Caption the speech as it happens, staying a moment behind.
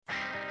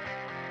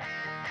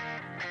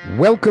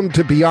Welcome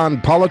to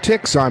Beyond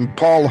Politics. I'm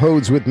Paul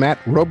Hodes with Matt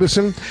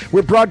Robeson.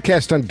 We're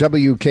broadcast on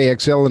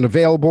WKXL and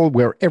available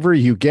wherever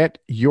you get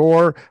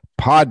your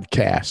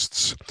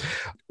podcasts.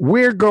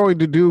 We're going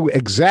to do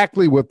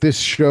exactly what this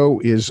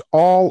show is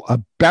all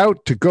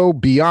about, to go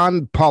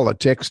beyond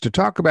politics, to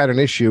talk about an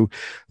issue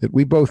that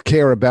we both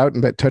care about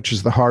and that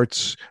touches the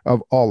hearts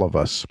of all of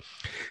us.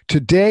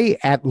 Today,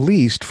 at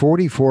least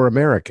 44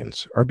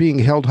 Americans are being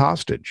held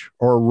hostage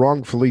or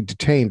wrongfully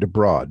detained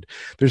abroad.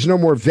 There's no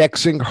more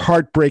vexing,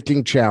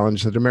 heartbreaking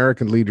challenge that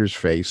American leaders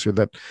face or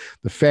that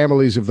the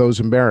families of those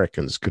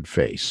Americans could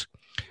face.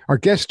 Our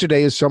guest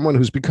today is someone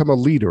who's become a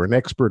leader, an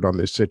expert on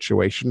this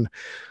situation,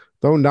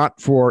 though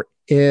not for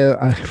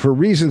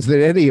reasons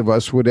that any of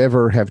us would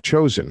ever have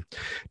chosen.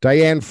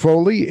 Diane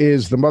Foley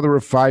is the mother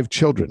of 5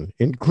 children,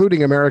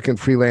 including American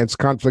freelance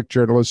conflict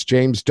journalist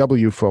James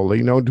W.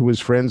 Foley, known to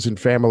his friends and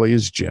family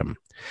as Jim.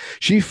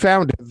 She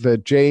founded the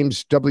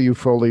James W.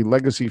 Foley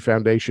Legacy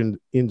Foundation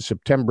in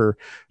September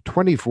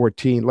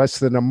 2014, less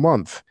than a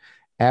month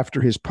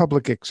after his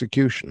public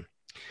execution.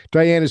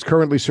 Diane is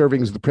currently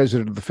serving as the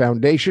president of the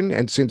foundation,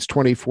 and since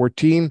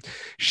 2014,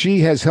 she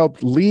has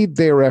helped lead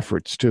their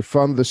efforts to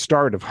fund the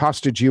start of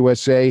Hostage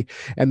USA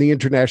and the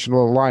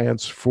International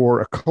Alliance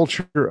for a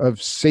Culture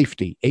of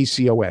Safety,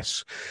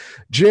 ACOS.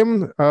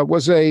 Jim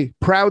was a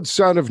proud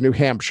son of New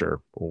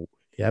Hampshire.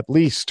 At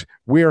least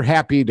we're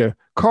happy to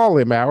call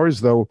him ours,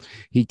 though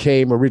he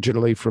came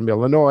originally from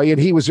Illinois, and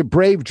he was a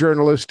brave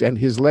journalist, and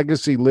his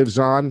legacy lives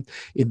on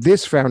in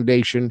this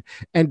foundation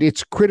and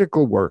its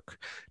critical work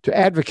to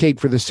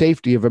advocate for the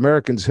safety of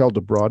Americans held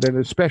abroad and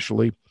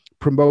especially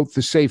promote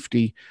the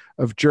safety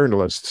of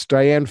journalists.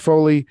 Diane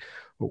Foley,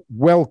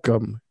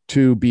 welcome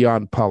to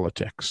Beyond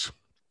Politics.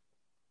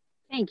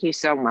 Thank you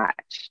so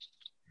much.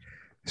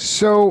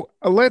 So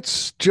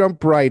let's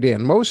jump right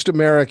in. Most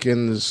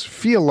Americans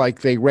feel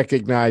like they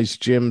recognize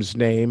Jim's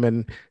name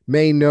and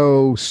may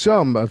know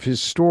some of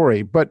his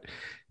story, but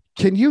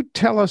can you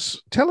tell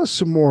us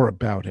some more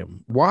about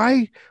him?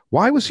 Why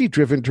was he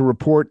driven to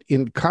report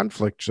in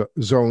conflict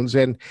zones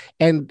and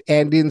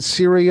in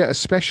Syria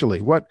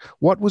especially? What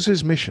was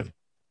his mission?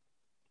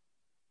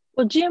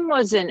 Well, Jim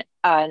was an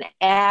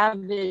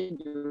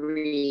avid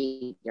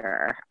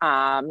reader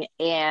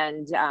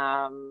and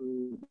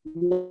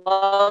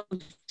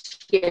loved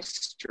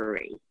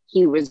history.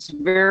 He was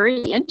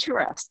very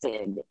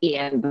interested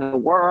in the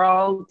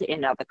world,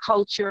 in other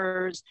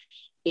cultures,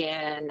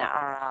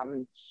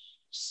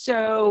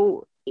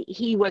 so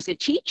he was a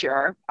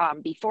teacher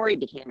before he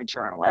became a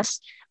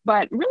journalist,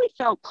 but really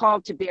felt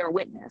called to bear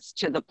witness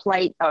to the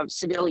plight of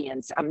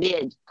civilians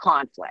amid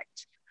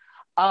conflict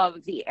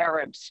of the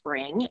Arab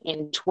Spring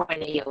in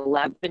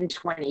 2011,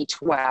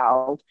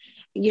 2012.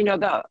 You know,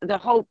 the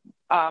hope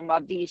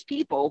of these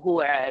people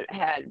who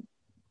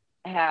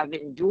have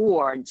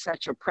endured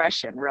such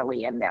oppression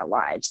really in their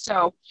lives.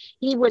 So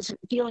he was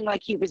feeling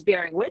like he was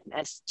bearing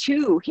witness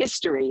to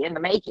history in the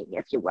making,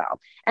 if you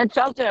will, and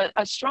felt a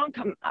strong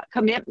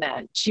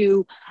commitment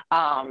to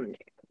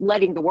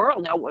letting the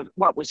world know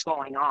what was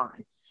going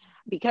on.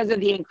 Because of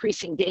the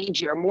increasing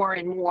danger, more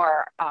and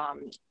more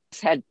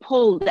had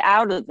pulled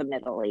out of the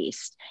Middle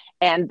East,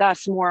 and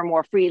thus more and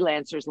more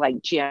freelancers like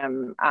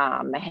Jim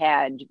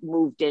had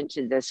moved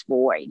into this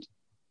void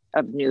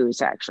of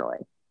news, actually.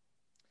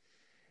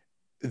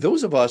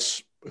 Those of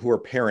us who are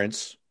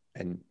parents,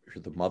 and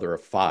you're the mother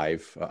of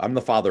 5, I'm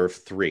the father of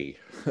 3,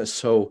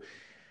 so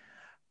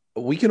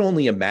we can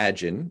only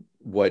imagine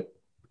what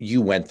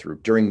you went through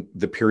during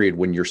the period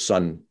when your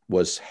son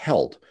was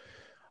held.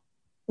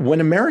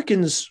 When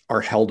Americans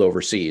are held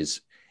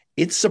overseas,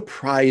 it's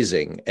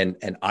surprising,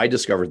 and I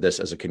discovered this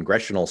as a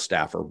congressional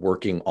staffer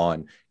working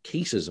on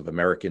cases of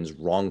Americans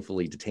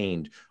wrongfully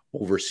detained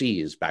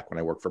overseas, back when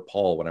I worked for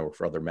Paul, when I worked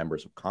for other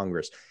members of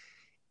Congress.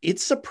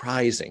 It's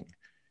surprising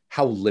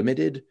how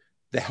limited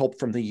the help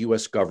from the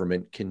U.S.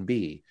 government can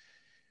be.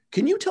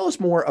 Can you tell us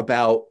more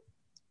about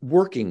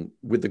working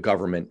with the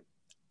government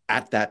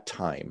at that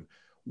time?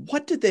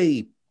 What did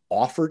they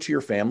offer to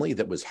your family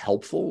that was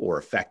helpful or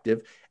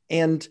effective?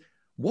 And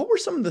what were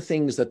some of the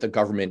things that the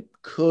government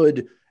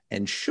could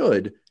and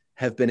should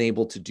have been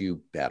able to do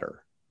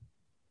better?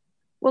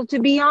 Well, to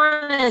be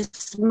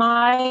honest,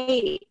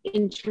 my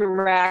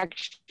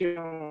interaction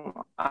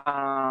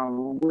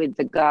with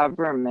the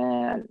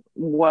government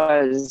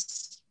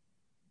was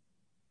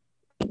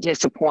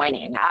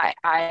disappointing.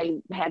 I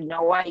had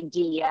no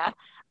idea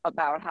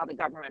about how the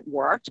government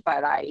worked,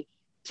 but I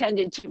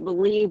tended to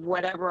believe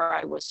whatever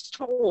I was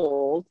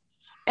told.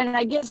 And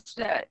I guess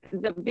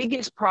the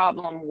biggest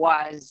problem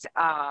was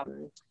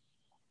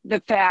the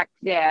fact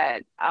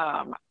that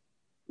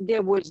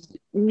there was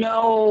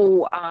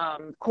no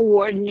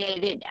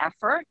coordinated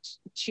effort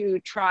to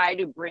try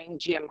to bring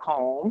Jim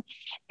home.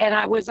 And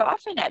I was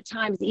often at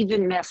times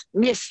even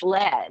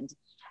misled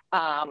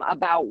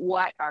about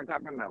what our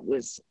government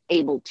was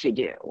able to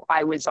do.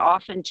 I was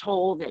often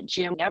told that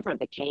Jim never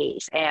the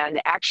case.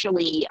 And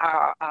actually,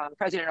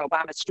 President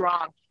Obama's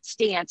strong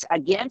stance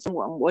against him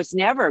was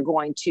never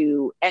going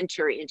to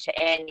enter into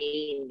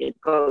any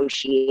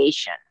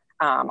negotiation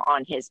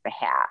on his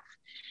behalf.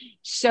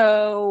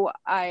 So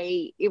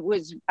it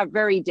was a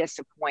very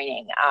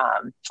disappointing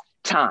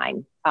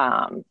time.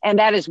 And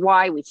that is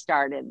why we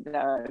started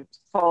the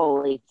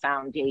Foley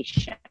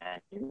Foundation,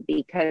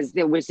 because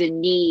there was a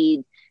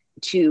need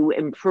to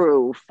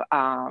improve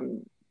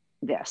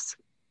this.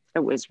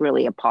 It was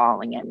really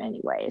appalling in many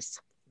ways.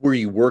 Were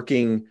you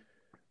working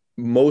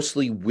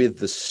mostly with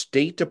the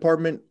State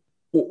Department,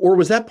 or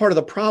was that part of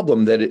the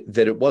problem that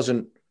it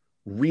wasn't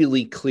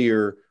really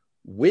clear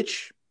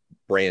which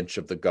branch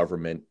of the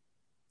government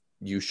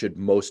you should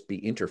most be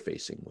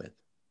interfacing with?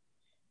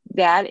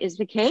 That is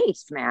the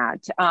case,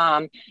 Matt.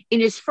 In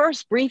his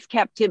first brief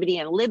captivity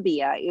in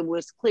Libya, it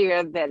was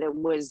clear that it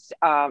was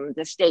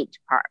the State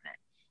Department.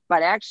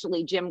 But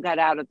actually, Jim got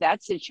out of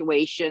that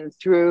situation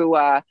through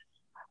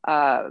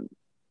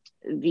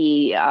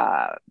the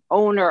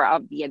owner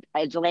of the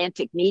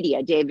Atlantic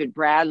Media, David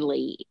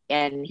Bradley,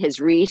 and his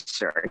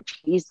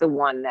research. He's the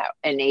one that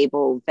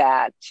enabled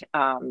that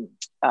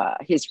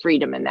his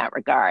freedom in that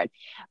regard.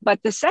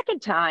 But the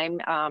second time,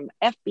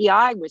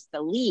 FBI was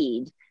the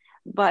lead,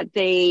 but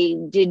they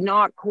did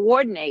not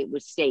coordinate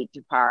with State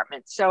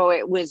Department. So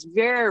it was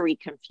very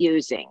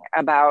confusing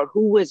about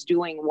who was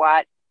doing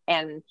what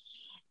and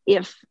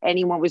if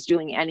anyone was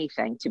doing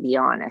anything, to be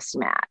honest,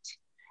 Matt.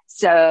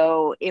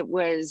 So it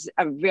was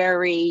a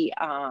very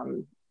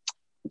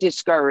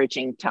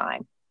discouraging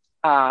time,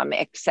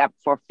 except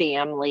for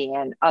family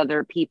and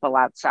other people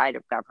outside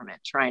of government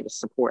trying to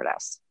support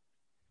us.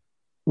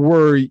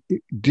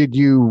 Did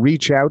you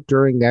reach out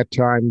during that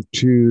time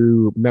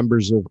to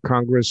members of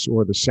Congress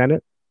or the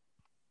Senate?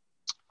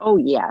 Oh,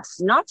 yes.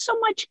 Not so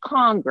much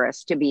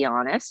Congress, to be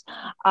honest.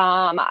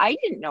 I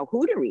didn't know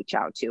who to reach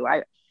out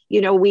to.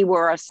 We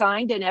were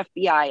assigned an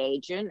FBI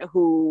agent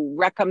who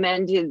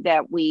recommended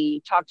that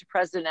we talk to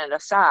President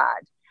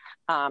Assad.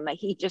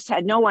 He just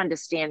had no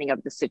understanding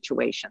of the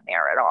situation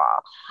there at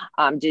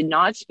all. Did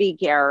not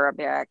speak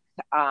Arabic,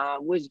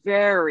 was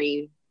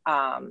very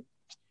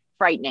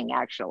frightening,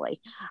 actually.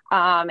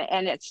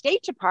 And at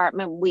State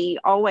Department, we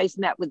always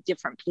met with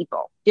different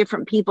people.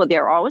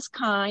 They're always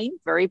kind,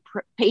 very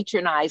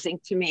patronizing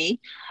to me,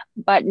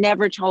 but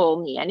never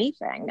told me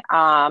anything.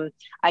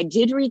 I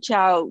did reach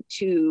out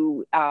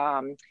to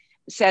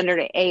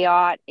Senator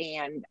Ayotte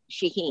and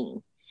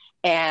Shaheen,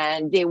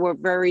 and they were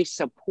very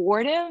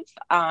supportive,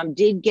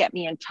 did get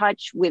me in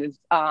touch with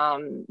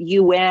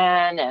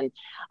UN and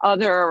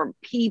other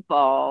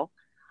people,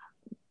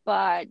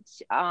 but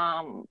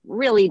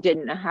really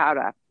didn't know how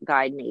to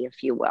guide me,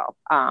 if you will.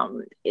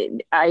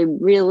 I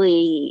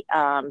really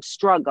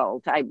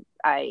struggled.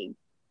 I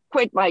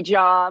quit my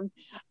job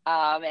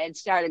and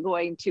started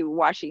going to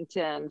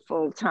Washington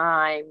full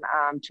time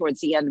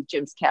towards the end of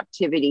Jim's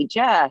captivity,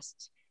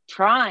 just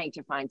trying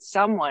to find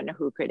someone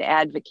who could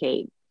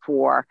advocate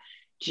for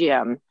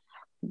Jim.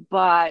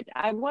 But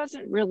I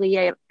wasn't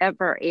really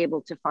ever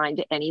able to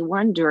find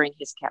anyone during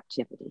his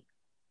captivity.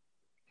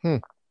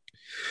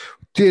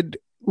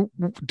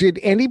 Did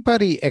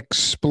anybody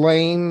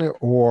explain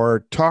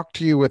or talk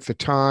to you at the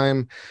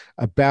time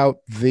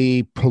about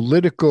the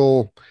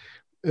political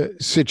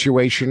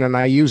situation? And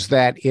I use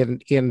that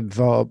in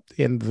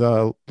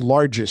the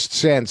largest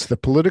sense, the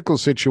political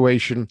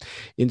situation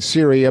in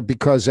Syria,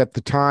 because at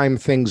the time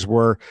things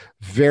were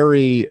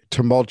very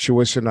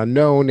tumultuous and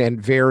unknown,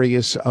 and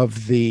various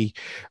of the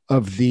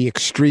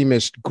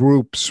extremist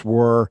groups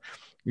were,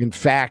 in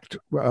fact,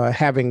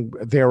 having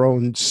their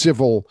own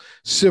civil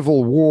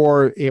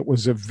war. It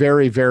was a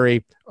very,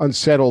 very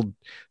unsettled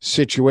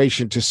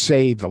situation, to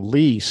say the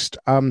least.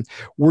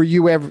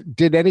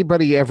 Did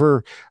anybody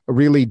ever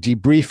really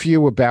debrief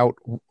you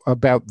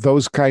about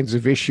those kinds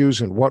of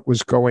issues and what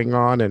was going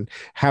on and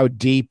how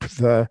deep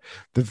the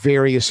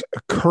various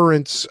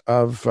occurrence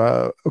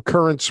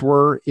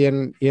were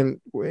in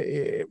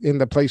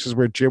the places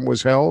where Jim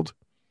was held?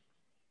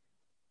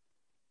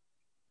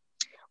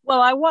 Well,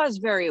 I was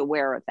very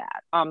aware of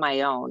that on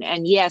my own.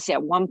 And yes,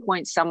 at one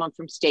point, someone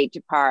from State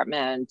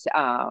Department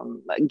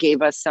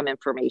gave us some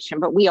information,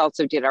 but we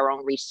also did our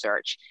own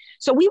research.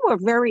 So we were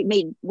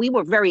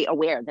very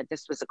aware that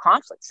this was a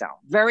conflict zone,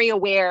 very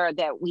aware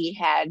that we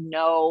had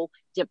no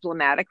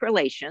diplomatic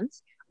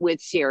relations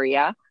with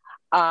Syria,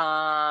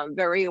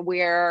 very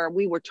aware.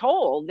 We were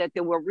told that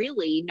there were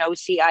really no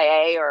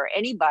CIA or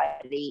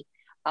anybody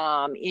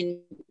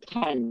in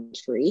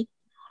country.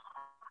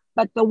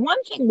 But the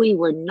one thing we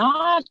were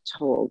not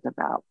told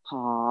about,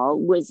 Paul,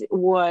 was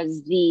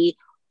the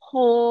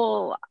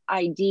whole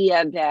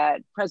idea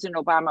that President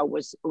Obama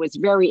was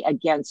very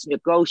against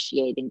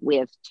negotiating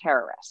with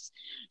terrorists.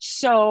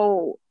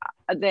 So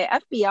the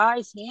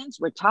FBI's hands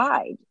were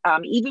tied.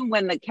 Even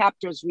when the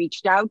captors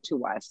reached out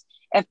to us,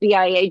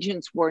 FBI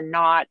agents were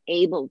not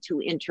able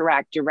to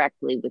interact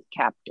directly with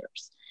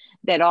captors.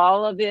 That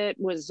all of it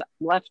was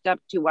left up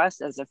to us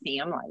as a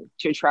family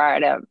to try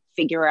to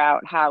figure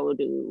out how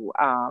to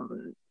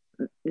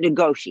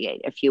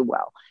negotiate, if you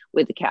will,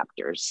 with the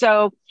captors.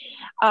 So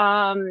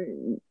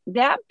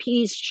that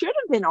piece should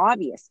have been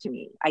obvious to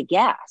me, I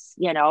guess,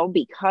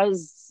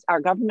 because our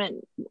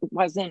government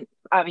wasn't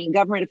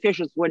government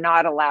officials were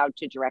not allowed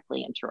to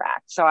directly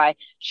interact. So I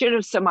should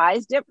have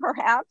surmised it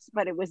perhaps,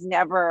 but it was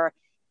never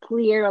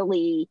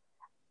clearly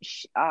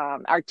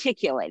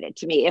articulated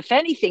to me. If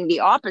anything,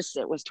 the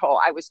opposite was told.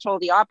 I was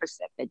told the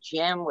opposite, that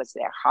Jim was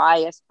their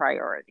highest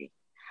priority.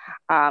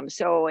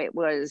 So it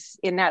was,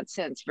 in that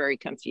sense, very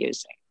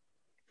confusing.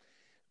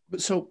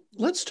 So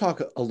let's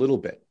talk a little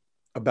bit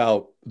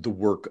about the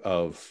work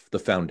of the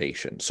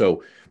foundation.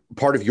 So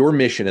part of your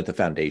mission at the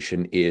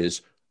foundation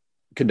is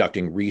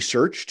conducting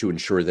research to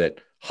ensure that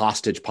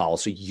hostage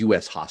policy,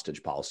 U.S.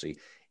 hostage policy,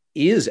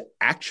 is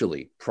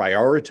actually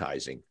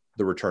prioritizing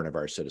the return of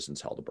our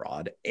citizens held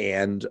abroad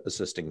and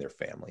assisting their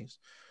families,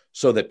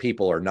 so that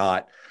people are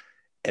not,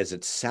 as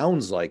it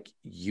sounds like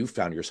you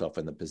found yourself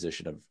in the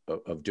position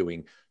of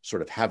doing,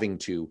 sort of having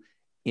to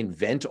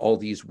invent all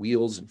these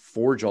wheels and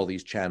forge all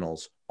these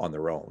channels on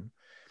their own.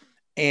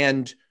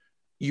 And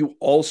you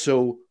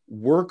also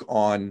work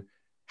on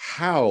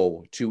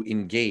how to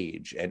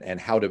engage and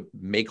how to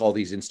make all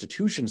these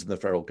institutions in the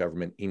federal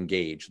government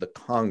engage, the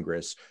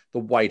Congress, the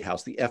White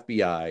House, the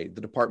FBI,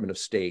 the Department of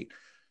State,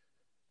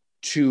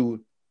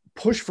 to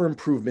push for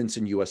improvements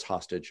in U.S.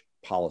 hostage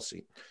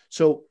policy.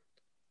 So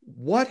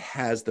what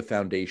has the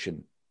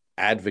foundation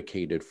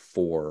advocated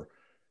for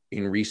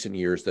in recent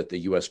years that the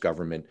U.S.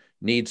 government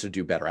needs to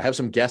do better? I have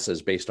some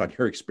guesses based on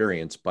your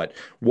experience, but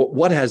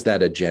what has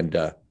that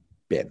agenda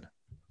been?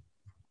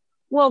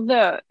 Well,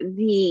 the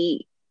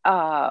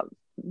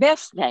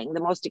best thing, the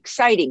most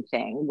exciting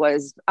thing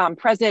was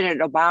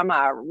President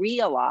Obama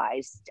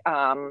realized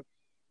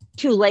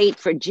too late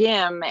for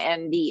Jim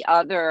and the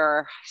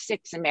other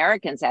 6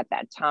 Americans at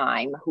that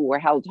time who were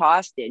held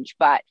hostage,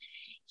 but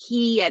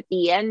he, at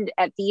the end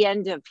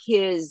of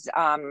his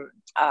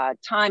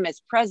time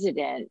as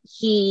president,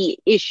 he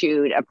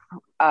issued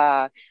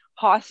a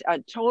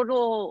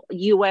total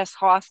U.S.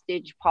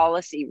 hostage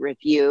policy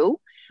review,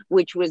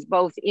 which was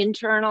both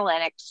internal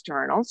and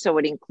external. So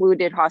it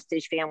included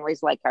hostage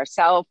families like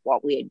ourselves,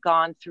 what we had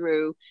gone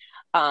through.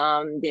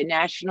 The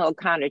National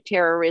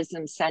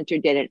Counterterrorism Center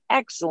did an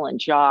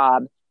excellent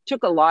job.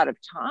 Took a lot of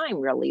time,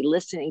 really,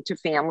 listening to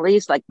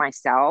families like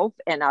myself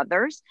and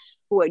others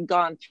who had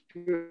gone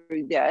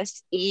through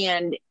this,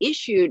 and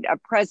issued a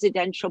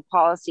presidential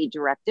policy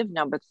directive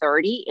number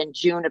 30 in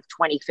June of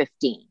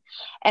 2015.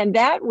 And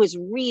that was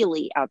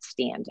really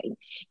outstanding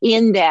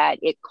in that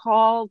it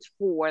called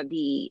for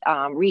the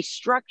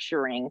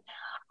restructuring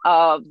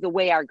of the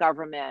way our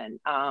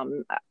government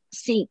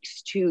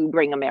seeks to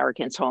bring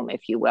Americans home,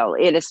 if you will.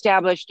 It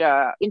established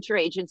an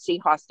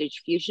interagency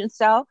hostage fusion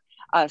cell,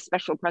 a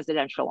special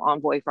presidential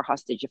envoy for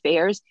hostage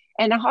affairs,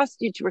 and a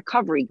hostage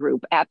recovery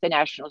group at the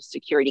National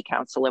Security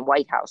Council and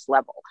White House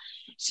level.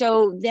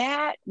 So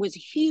that was a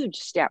huge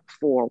step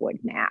forward,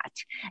 Matt.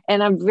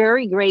 And I'm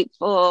very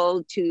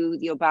grateful to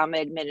the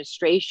Obama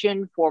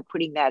administration for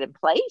putting that in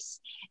place,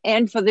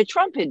 and for the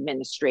Trump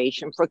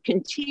administration for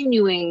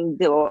continuing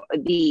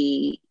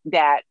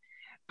that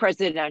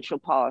presidential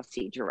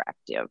policy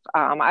directive.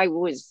 I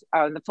was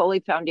on the Foley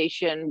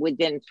Foundation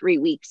within 3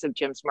 weeks of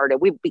Jim's murder.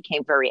 We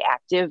became very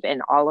active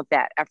in all of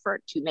that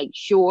effort to make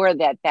sure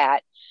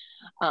that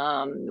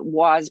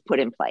was put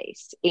in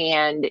place.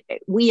 And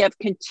we have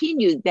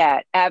continued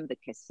that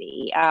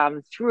advocacy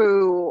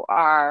through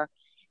our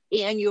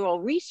annual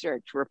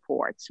research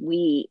reports.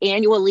 We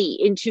annually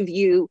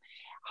interview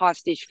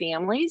hostage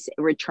families,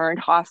 returned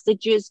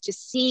hostages, to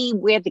see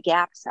where the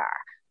gaps are,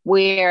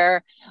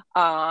 where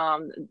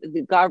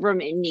the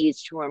government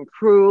needs to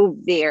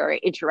improve their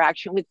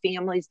interaction with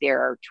families,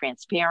 their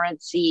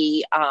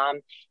transparency,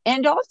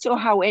 and also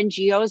how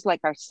NGOs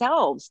like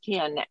ourselves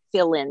can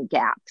fill in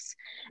gaps.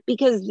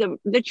 Because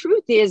the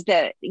truth is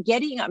that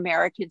getting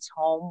Americans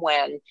home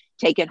when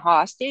taken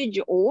hostage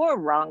or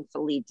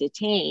wrongfully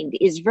detained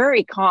is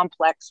very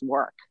complex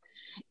work.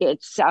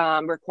 It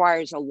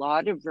requires a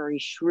lot of very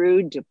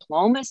shrewd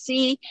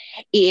diplomacy.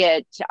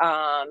 It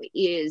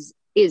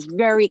is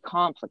very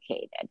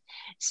complicated.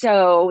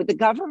 So the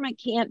government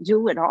can't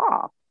do it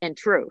all, in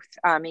truth.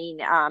 I mean,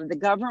 the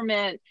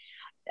government's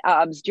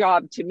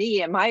job, to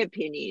me, in my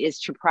opinion, is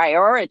to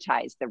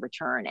prioritize the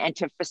return and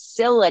to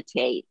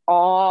facilitate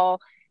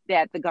all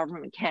that the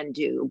government can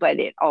do, but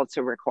it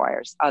also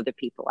requires other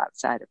people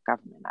outside of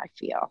government, I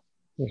feel.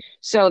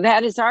 So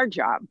that is our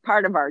job.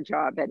 Part of our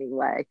job,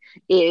 anyway,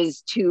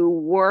 is to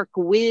work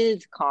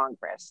with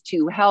Congress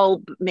to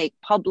help make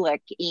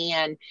public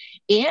and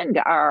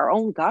our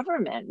own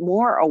government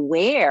more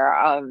aware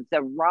of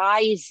the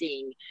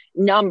rising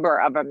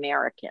number of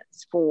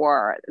Americans.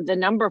 For the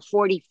number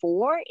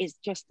 44 is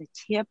just the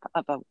tip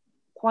of a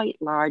quite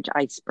large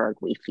iceberg,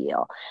 we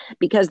feel,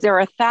 because there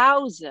are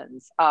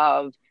thousands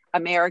of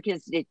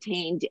Americans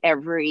detained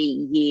every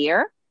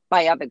year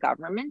by other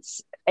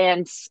governments,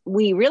 and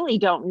we really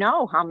don't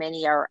know how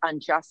many are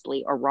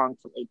unjustly or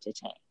wrongfully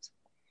detained.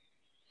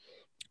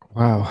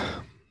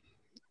 Wow.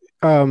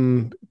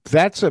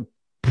 That's a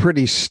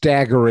pretty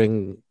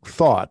staggering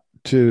thought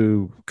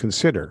to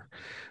consider.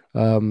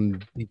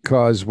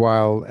 because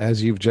while,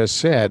 as you've just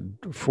said,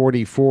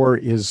 44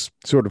 is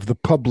sort of the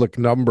public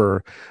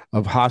number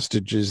of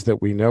hostages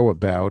that we know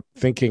about,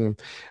 thinking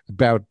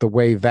about the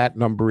way that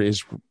number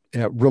is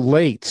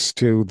relates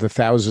to the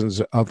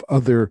thousands of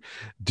other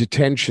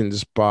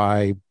detentions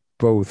by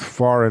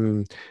both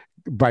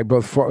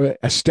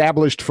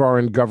established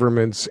foreign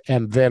governments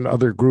and then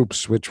other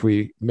groups which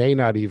we may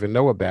not even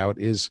know about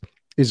is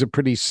a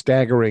pretty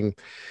staggering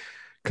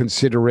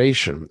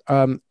consideration.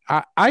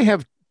 I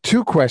have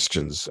two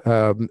questions.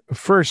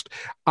 First,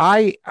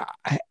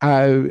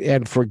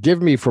 and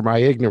forgive me for my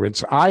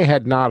ignorance, I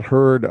had not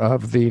heard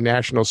of the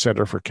National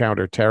Center for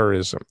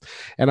Counterterrorism,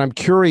 and I'm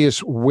curious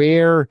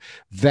where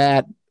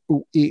that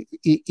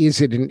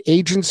is. It an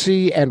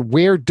agency, and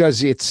where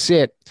does it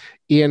sit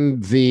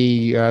in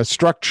the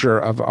structure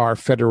of our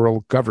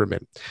federal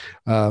government?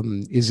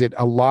 Is it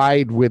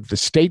allied with the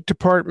State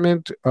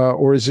Department,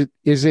 or is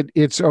it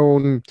its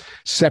own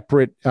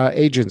separate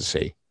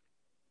agency?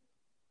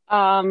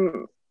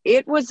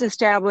 It was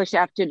established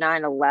after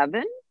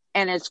 9/11,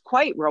 and it's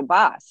quite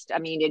robust. I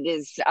mean, it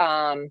is.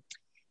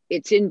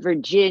 It's in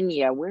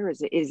Virginia. Where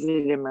is it? Is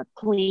it in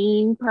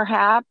McLean?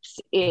 Perhaps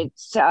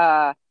it's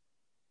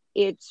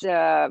its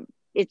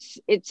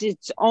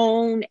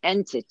own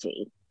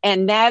entity.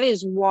 And that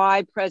is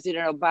why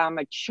President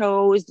Obama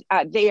chose,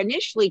 they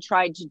initially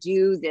tried to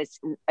do this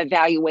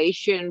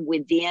evaluation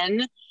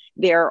within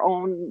their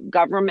own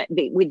government,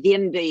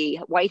 within the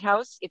White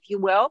House, if you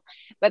will.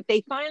 But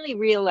they finally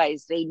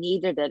realized they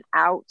needed an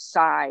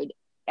outside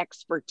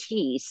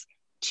expertise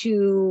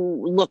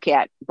to look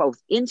at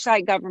both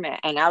inside government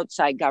and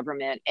outside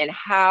government, and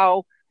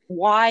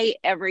why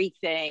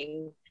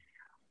everything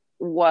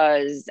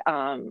was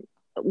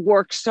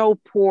worked so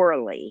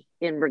poorly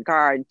in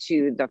regard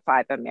to the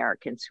 5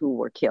 Americans who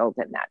were killed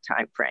in that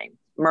time frame,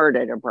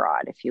 murdered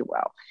abroad, if you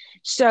will.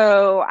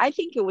 So I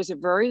think it was a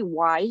very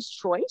wise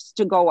choice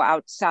to go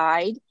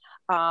outside.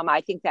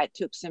 I think that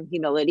took some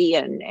humility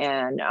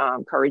and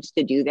courage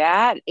to do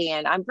that.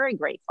 And I'm very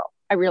grateful.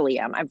 I really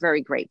am. I'm very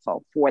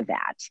grateful for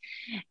that.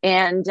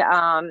 And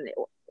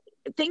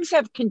things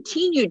have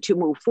continued to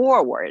move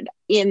forward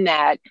in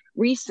that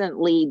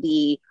recently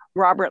the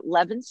Robert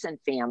Levinson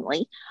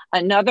family,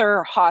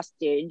 another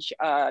hostage,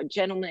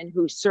 gentleman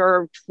who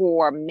served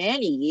for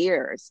many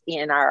years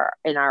in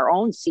our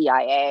own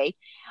CIA,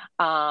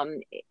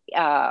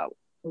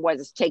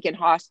 was taken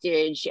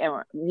hostage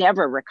and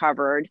never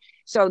recovered.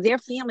 So their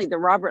family, the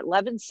Robert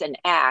Levinson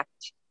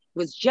Act,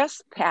 was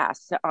just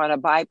passed on a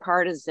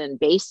bipartisan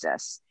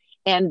basis.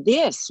 And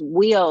this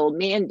will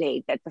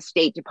mandate that the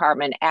State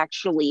Department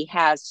actually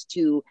has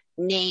to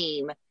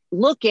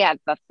look at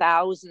the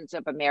thousands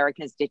of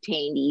Americans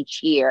detained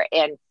each year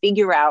and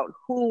figure out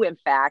who, in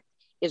fact,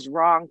 is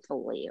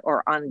wrongfully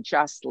or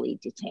unjustly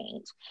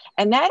detained.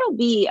 And that'll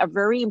be a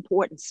very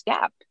important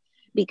step,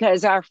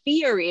 because our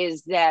fear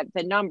is that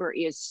the number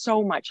is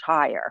so much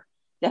higher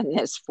than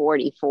this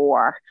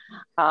 44.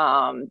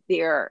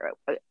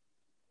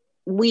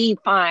 We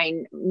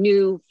find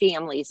new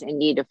families in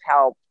need of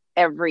help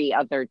every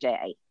other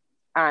day.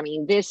 I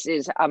mean, this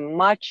is a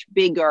much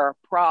bigger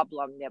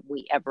problem than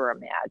we ever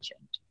imagined.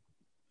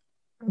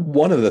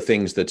 One of the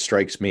things that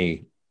strikes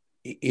me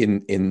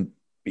in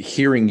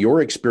hearing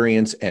your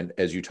experience, and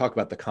as you talk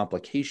about the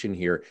complication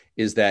here,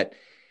 is that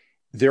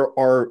there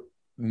are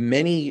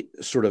many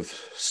sort of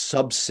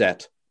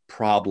subset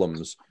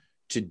problems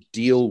to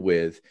deal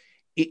with.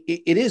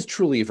 It is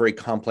truly a very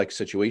complex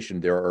situation.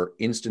 There are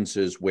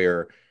instances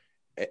where,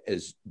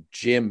 as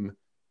Jim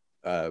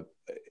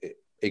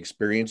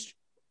experienced,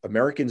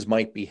 Americans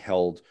might be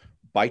held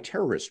by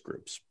terrorist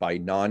groups, by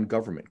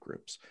non-government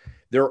groups.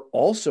 There are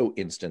also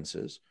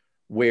instances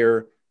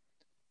where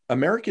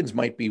Americans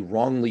might be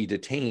wrongly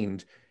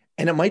detained,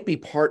 and it might be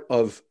part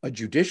of a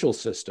judicial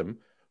system,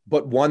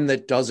 but one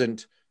that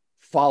doesn't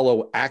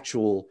follow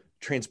actual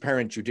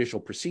transparent judicial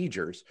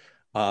procedures,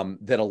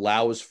 that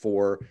allows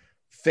for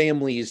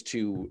families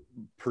to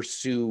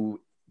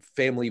pursue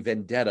family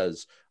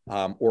vendettas,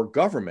 or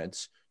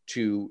governments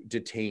to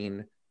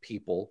detain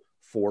people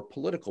for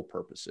political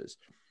purposes.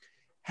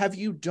 Have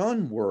you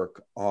done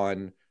work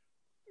on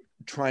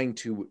trying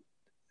to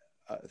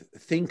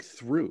think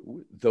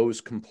through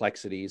those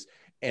complexities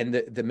and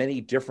the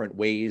many different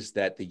ways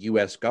that the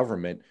U.S.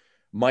 government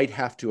might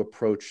have to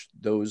approach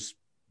those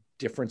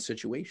different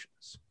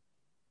situations?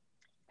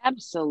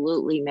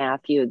 Absolutely,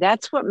 Matthew.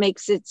 That's what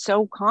makes it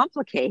so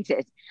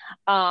complicated.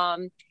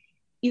 And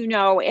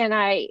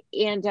I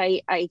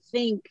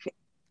think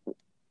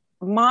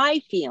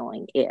my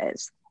feeling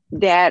is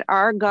that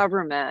our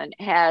government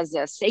has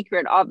a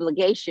sacred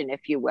obligation,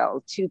 if you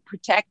will, to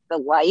protect the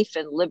life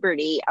and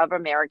liberty of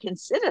American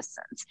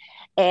citizens.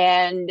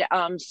 And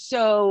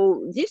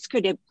so this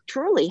could have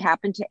truly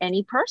happened to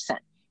any person.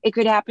 It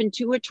could happen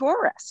to a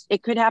tourist.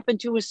 It could happen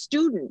to a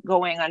student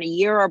going on a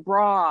year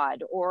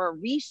abroad, or a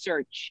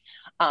research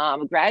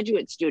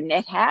graduate student.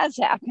 It has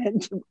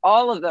happened to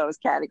all of those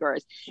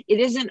categories. It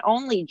isn't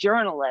only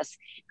journalists.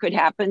 It could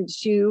happen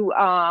to,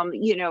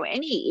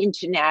 any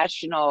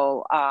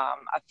international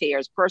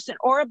affairs person,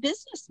 or a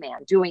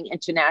businessman doing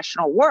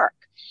international work.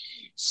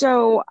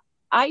 So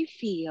I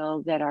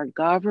feel that our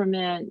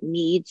government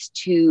needs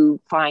to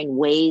find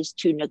ways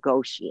to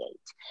negotiate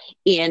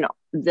in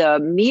the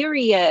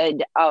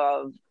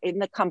in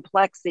the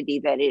complexity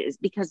that it is,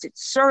 because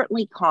it's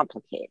certainly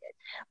complicated.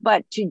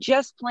 But to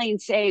just plain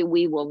say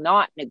we will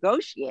not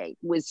negotiate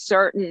with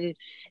certain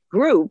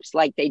groups,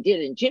 like they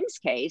did in Jim's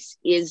case,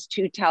 is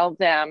to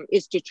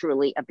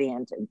truly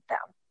abandon them.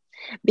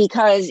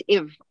 Because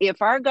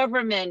if our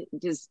government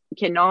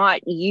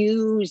cannot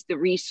use the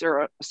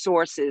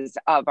resources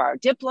of our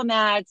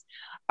diplomats,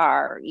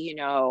 our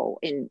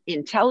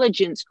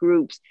intelligence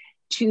groups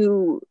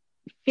to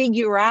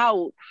figure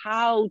out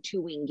how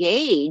to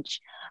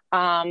engage,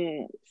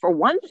 for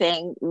one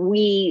thing,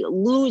 we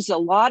lose a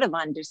lot of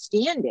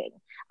understanding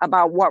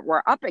about what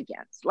we're up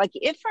against. Like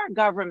if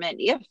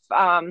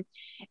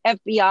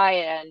FBI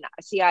and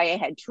CIA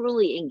had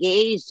truly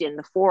engaged in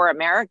the 4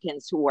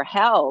 Americans who were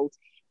held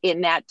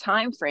in that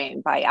time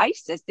frame by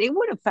ISIS, they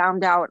would have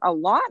found out a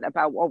lot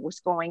about what was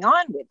going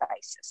on with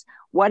ISIS,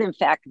 what in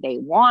fact they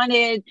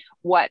wanted,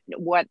 what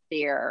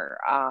their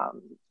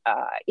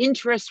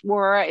interests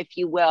were, if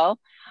you will.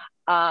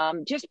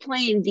 Just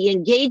plain the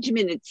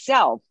engagement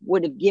itself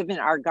would have given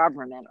our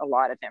government a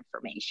lot of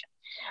information.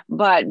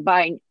 But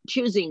by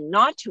choosing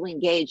not to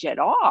engage at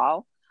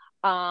all,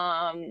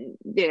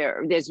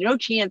 there's no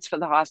chance for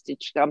the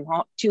hostage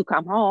to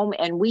come home,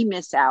 and we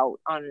miss out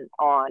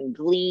on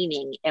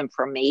gleaning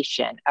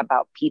information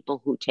about people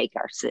who take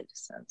our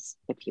citizens,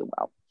 if you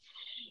will.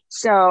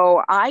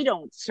 So I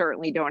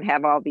certainly don't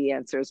have all the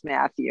answers,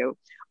 Matthew.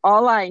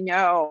 All I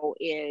know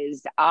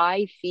is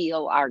I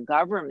feel our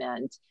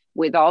government,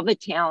 with all the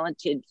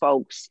talented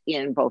folks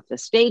in both the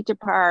State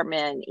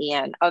Department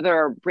and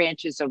other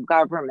branches of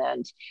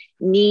government,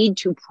 need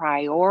to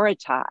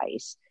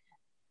prioritize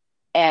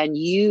and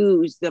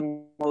use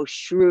the most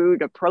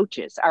shrewd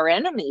approaches. Our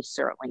enemies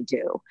certainly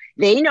do.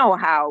 They know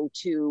how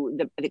to,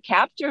 the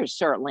captors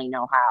certainly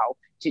know how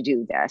to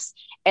do this.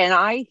 And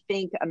I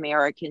think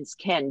Americans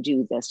can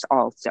do this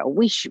also.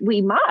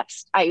 We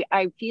must.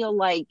 I feel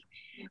like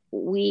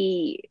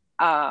we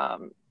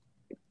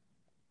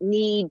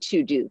need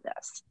to do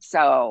this.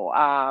 So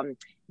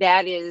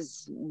that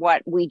is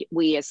what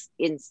we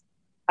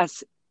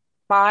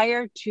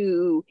aspire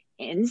to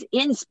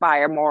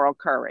inspire moral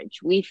courage.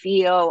 We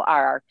feel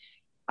our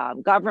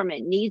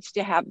government needs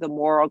to have the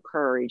moral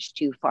courage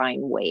to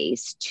find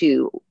ways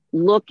to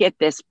look at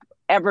this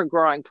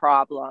ever-growing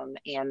problem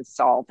and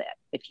solve it,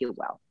 if you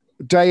will.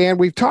 Diane,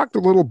 we've talked a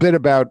little bit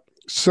about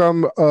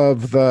some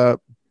of the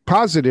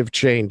positive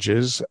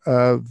changes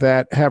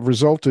that have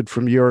resulted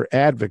from your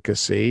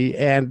advocacy.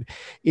 And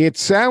it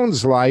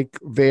sounds like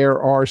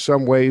there are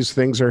some ways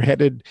things are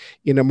headed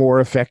in a more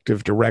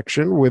effective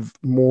direction, with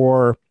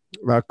more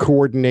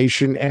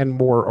coordination and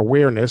more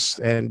awareness.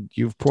 And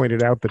you've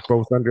pointed out that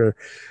both under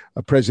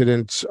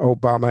Presidents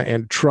Obama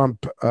and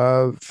Trump,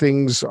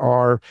 things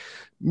are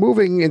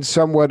moving in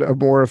somewhat a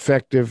more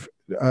effective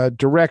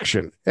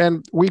direction.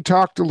 And we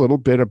talked a little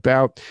bit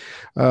about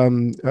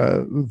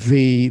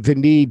the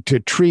need to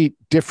treat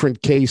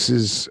different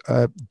cases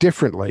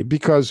differently,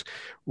 because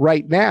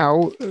right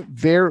now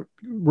there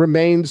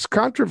remains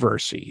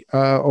controversy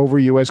over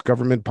U.S.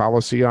 government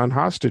policy on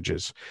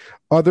hostages.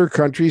 Other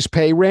countries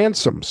pay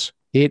ransoms.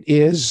 It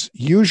is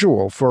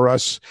usual for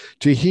us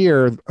to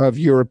hear of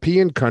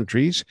European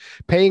countries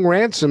paying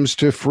ransoms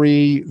to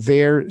free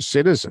their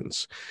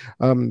citizens.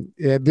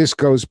 This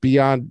goes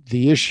beyond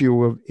the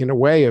issue of, in a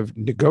way, of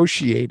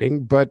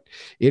negotiating, but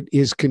it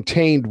is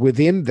contained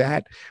within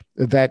that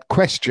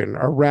question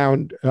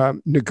around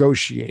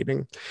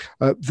negotiating.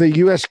 The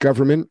U.S.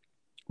 government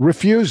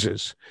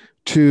refuses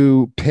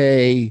to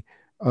pay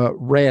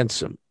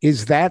ransom.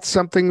 Is that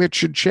something that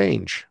should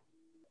change?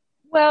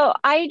 Well,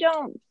 I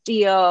don't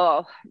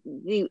feel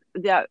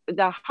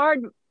the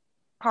hard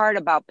part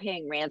about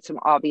paying ransom,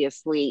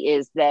 obviously,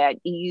 is that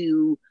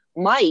you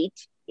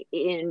might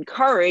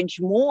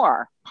encourage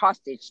more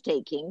hostage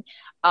taking,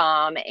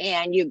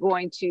 and you're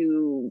going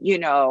to,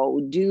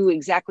 do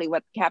exactly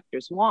what the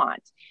captors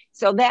want.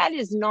 So that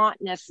is not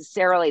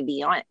necessarily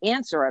the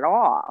answer at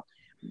all.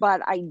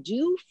 But I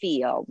do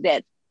feel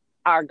that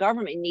our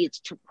government needs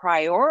to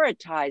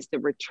prioritize the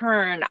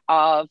return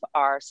of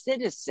our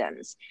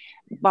citizens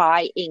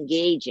by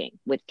engaging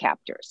with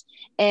captors.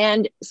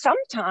 And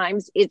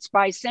sometimes it's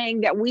by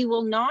saying that we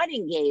will not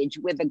engage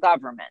with the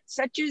government,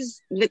 such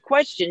as the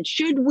question,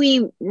 should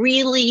we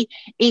really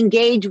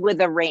engage with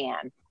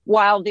Iran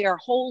while they're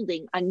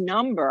holding a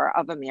number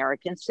of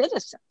American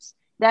citizens?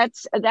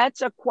 That's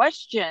a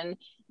question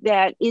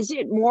that, is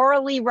it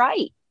morally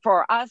right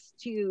for us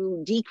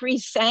to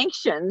decrease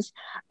sanctions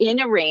in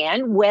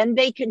Iran when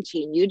they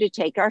continue to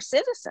take our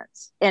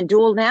citizens and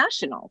dual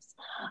nationals.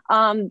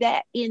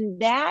 That in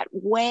that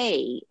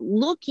way,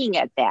 looking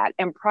at that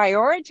and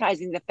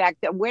prioritizing the fact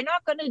that we're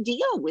not going to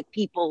deal with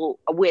people,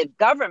 with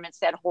governments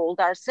that hold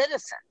our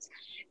citizens.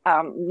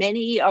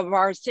 Many of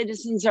our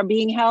citizens are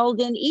being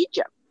held in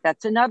Egypt.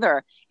 That's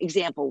another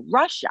example.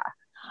 Russia.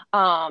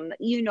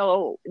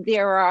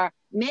 There are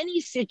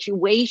many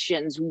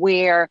situations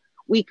where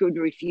we could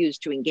refuse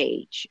to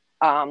engage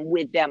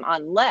with them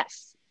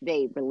unless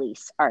they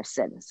release our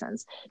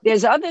citizens.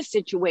 There's other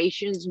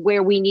situations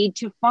where we need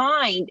to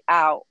find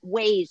out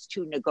ways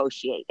to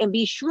negotiate and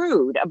be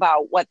shrewd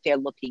about what they're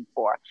looking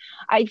for.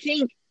 I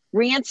think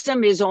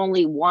ransom is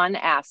only one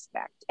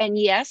aspect. And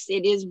yes,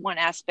 it is one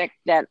aspect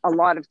that a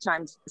lot of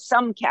times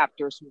some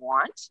captors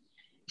want.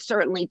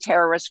 Certainly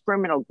terrorist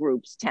criminal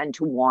groups tend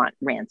to want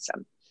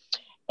ransom.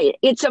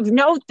 It's of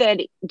note that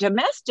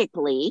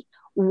domestically,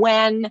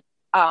 when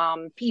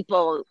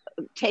people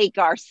take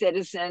our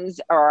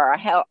citizens or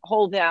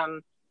hold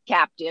them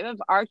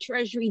captive, our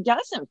Treasury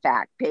does in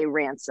fact pay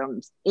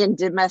ransoms in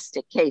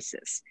domestic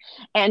cases.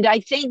 And I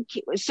think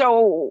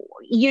so,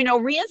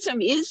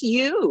 ransom is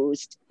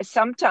used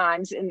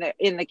sometimes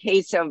in the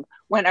case of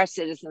when our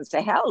citizens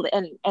are held,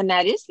 and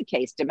that is the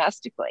case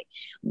domestically.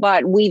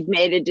 But we've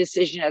made a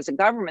decision as a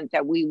government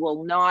that we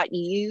will not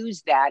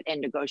use that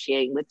in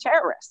negotiating with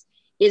terrorists.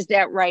 Is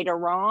that right or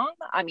wrong?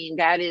 I mean,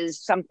 that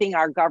is something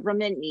our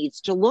government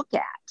needs to look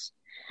at.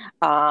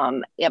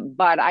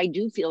 But I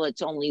do feel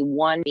it's only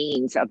one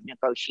means of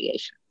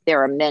negotiation.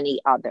 There are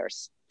many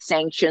others.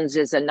 Sanctions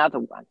is another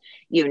one,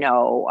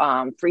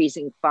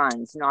 freezing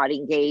funds, not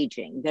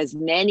engaging. There's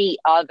many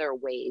other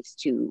ways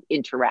to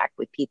interact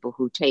with people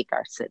who take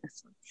our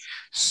citizens.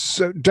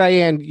 So,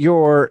 Diane,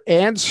 your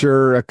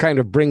answer kind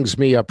of brings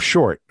me up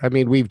short. I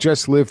mean, we've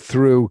just lived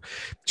through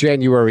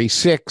January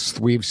 6th.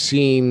 We've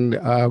seen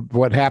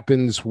what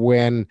happens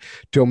when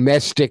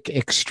domestic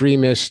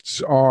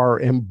extremists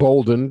are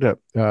emboldened,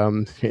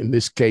 in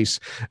this case,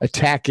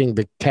 attacking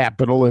the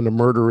Capitol in a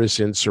murderous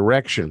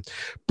insurrection.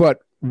 But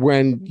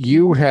when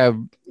you have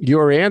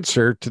your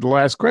answer to the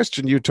last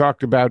question, you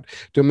talked about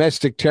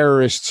domestic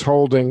terrorists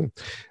holding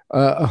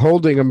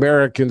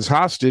Americans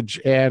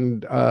hostage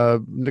and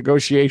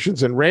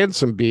negotiations and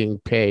ransom being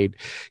paid.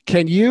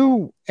 Can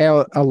you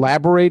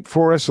elaborate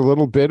for us a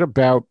little bit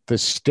about the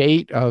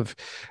state of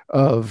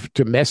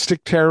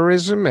domestic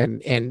terrorism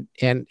and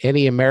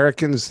any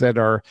Americans that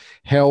are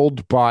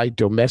held by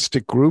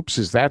domestic groups?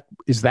 Is that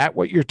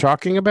what you're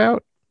talking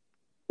about?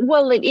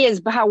 Well, it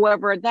is.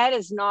 However, that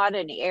is not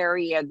an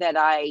area that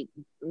I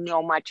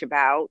know much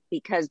about,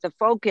 because the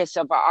focus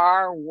of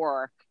our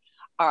work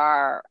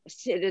are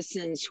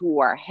citizens who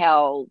are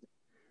held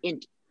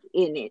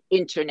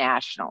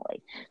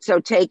internationally, so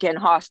taken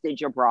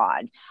hostage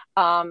abroad.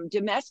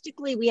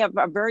 Domestically, we have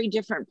a very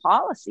different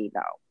policy,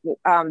 though.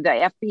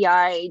 The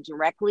FBI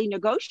directly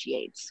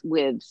negotiates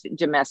with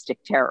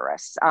domestic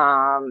terrorists.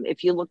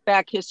 If you look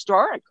back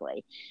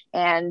historically,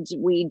 and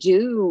we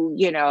do,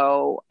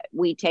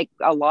 we take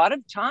a lot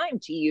of time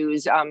to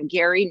use.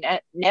 Gary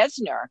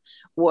Nesner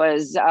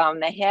was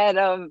the head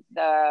of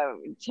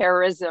the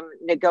Terrorism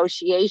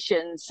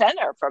Negotiation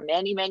Center for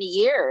many, many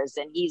years,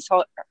 and he's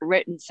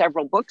written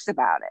several books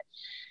about it.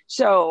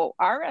 So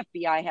our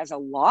FBI has a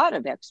lot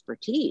of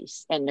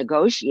expertise in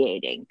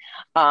negotiating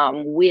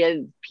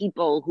with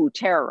people who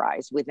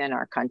terrorize within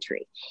our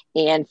country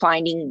and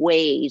finding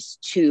ways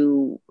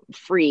to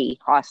free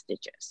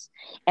hostages.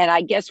 And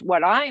I guess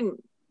what I'm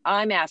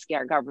asking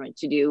our government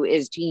to do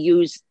is to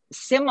use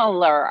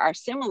our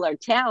similar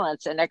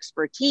talents and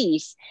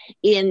expertise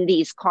in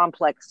these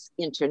complex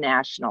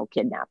international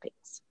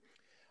kidnappings.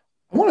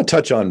 I want to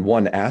touch on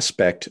one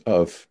aspect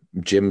of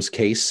Jim's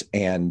case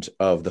and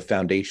of the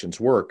foundation's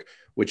work,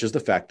 which is the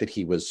fact that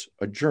he was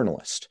a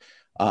journalist.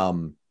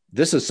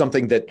 This is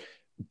something that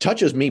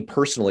touches me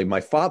personally.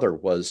 My father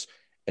was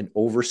an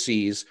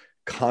overseas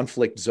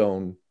conflict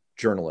zone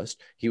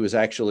journalist. He was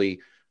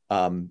actually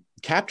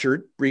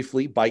captured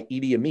briefly by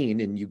Idi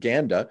Amin in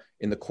Uganda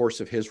in the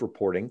course of his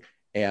reporting,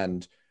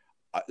 and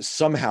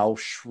somehow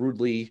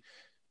shrewdly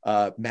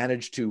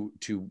managed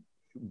to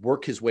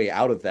work his way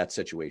out of that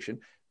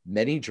situation.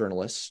 Many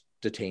journalists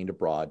detained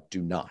abroad do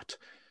not.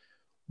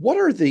 What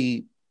are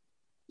the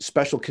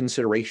special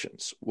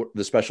considerations,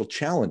 the special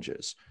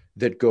challenges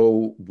that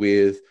go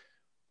with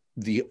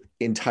the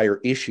entire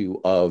issue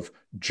of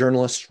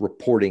journalists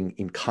reporting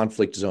in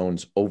conflict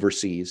zones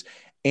overseas?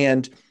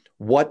 And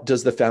what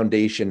does the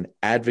foundation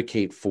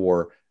advocate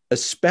for,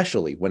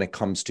 especially when it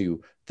comes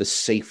to the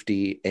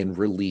safety and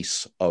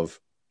release of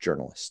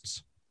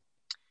journalists?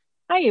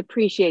 I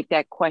appreciate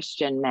that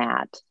question,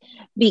 Matt,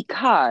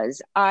 because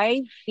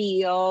I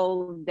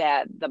feel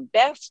that the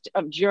best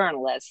of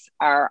journalists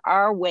are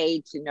our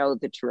way to know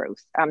the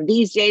truth.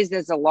 These days,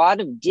 there's a lot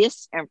of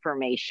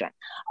disinformation,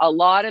 a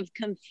lot of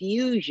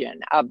confusion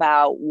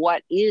about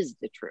what is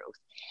the truth.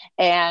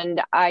 And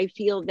I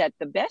feel that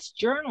the best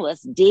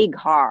journalists dig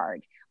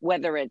hard,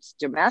 whether it's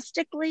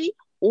domestically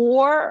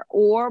or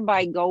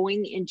by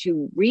going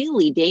into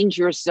really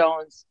dangerous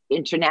zones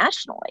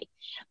internationally.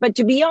 But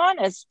to be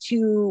honest,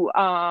 to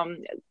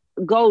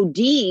go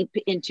deep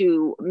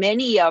into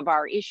many of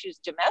our issues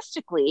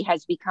domestically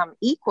has become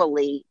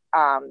equally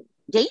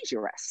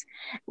dangerous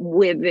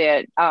with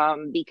it,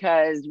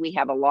 because we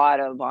have a lot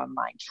of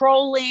online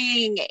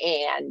trolling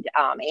and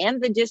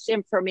the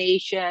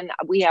disinformation.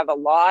 We have a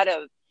lot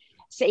of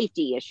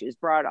safety issues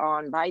brought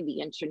on by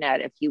the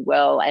internet, if you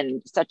will,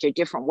 and such a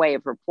different way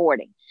of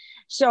reporting.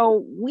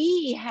 So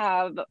we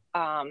have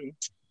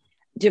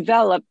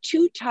developed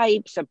two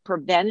types of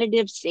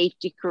preventative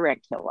safety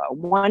curricula,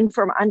 one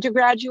from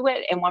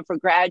undergraduate and one for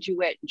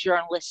graduate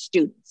journalist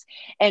students.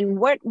 And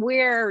what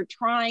we're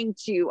trying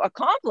to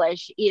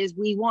accomplish is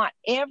we want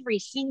every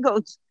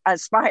single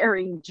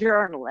aspiring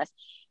journalist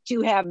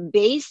to have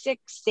basic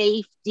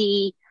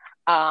safety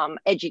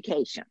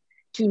education,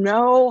 to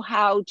know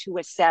how to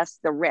assess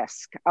the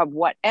risk of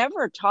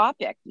whatever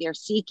topic they're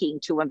seeking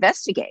to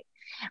investigate,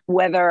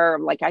 whether,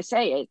 like I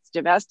say, it's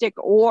domestic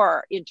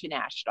or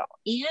international,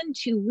 and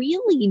to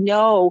really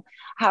know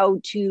how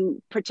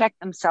to protect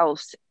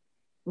themselves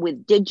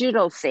with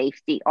digital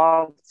safety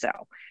also,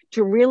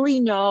 to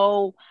really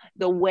know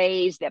the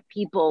ways that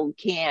people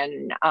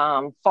can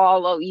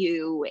follow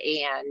you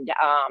and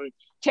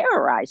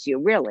terrorize you,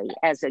 really,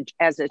 as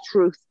a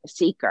truth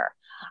seeker.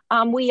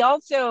 We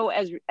also,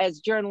 as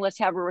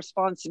journalists, have a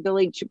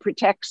responsibility to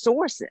protect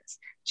sources,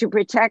 to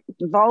protect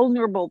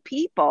vulnerable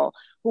people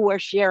who are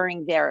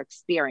sharing their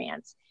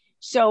experience.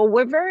 So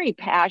we're very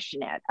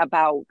passionate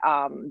about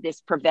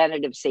this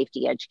preventative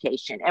safety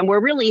education, and we're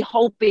really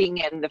hoping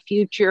in the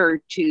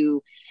future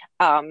to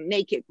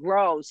make it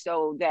grow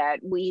so that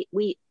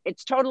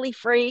it's totally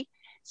free.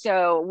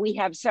 So we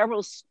have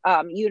several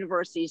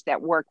universities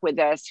that work with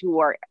us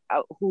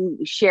who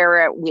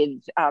share it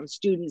with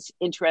students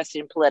interested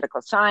in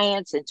political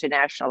science,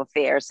 international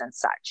affairs, and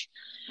such,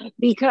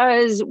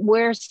 because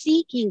we're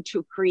seeking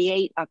to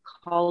create a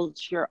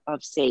culture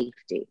of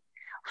safety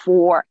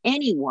for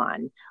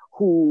anyone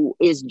who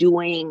is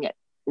doing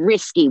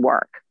risky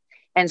work.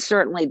 And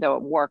certainly the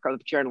work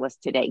of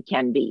journalists today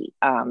can be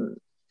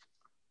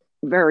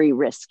very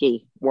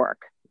risky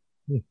work.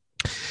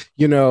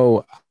 You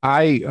know,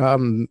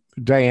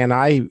 Diane,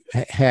 I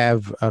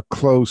have a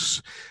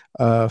close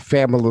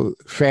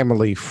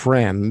family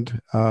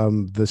friend,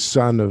 the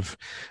son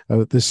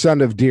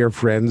of dear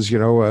friends. You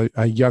know,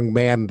 a young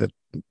man that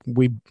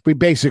we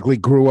basically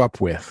grew up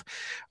with,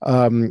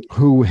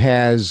 who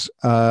has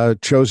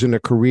chosen a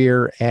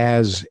career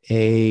as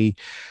an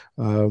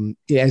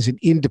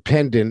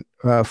independent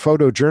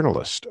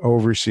photojournalist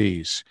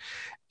overseas,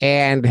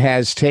 and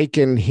has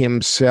taken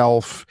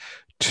himself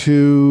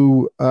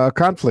to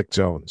conflict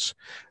zones.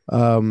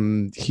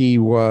 He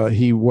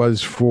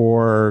was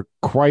for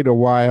quite a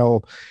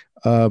while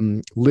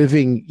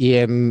living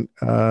in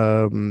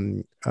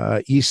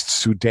East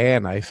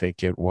Sudan, I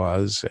think it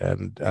was,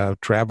 and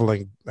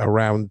traveling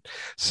around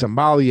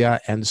Somalia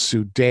and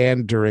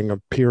Sudan during a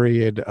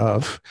period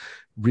of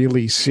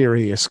really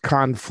serious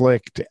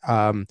conflict.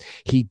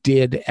 He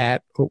did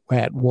at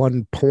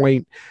one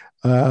point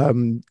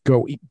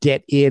go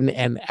get in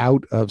and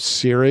out of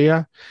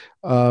Syria.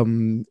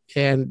 And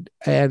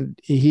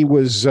he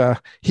was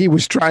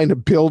trying to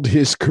build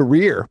his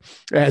career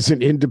as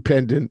an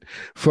independent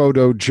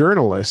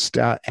photojournalist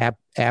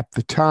at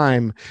the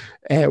time,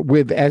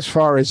 with, as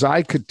far as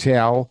I could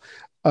tell,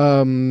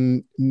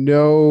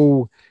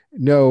 no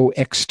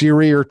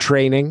exterior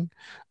training,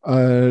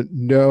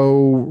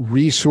 no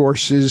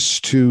resources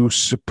to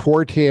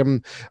support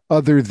him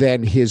other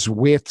than his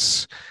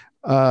wits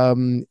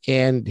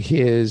and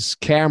his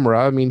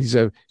camera. I mean, he's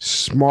a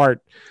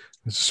smart,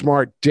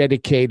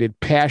 dedicated,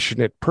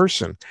 passionate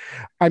person.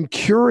 I'm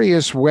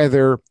curious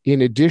whether,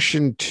 in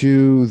addition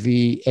to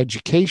the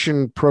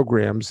education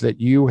programs that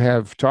you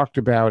have talked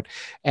about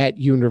at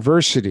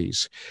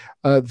universities,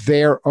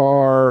 there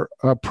are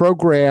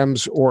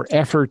programs or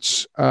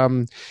efforts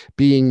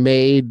being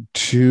made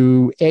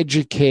to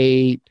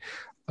educate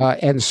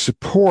and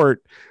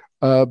support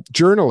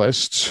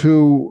journalists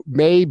who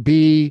may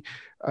be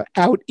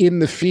out in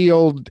the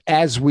field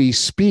as we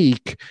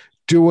speak,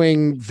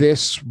 doing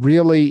this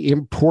really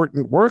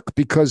important work,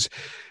 because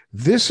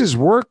this is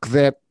work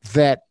that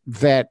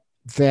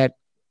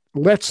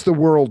lets the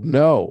world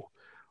know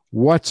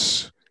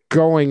what's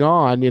going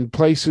on in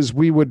places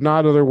we would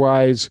not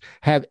otherwise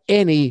have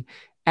any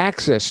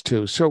access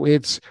to. So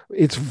it's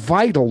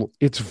vital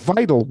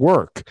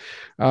work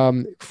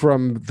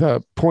from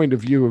the point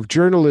of view of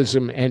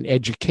journalism and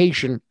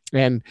education,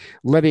 and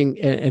letting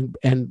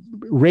and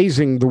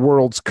raising the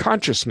world's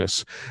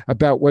consciousness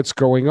about what's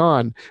going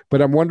on.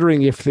 But I'm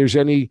wondering if there's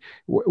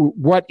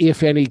what,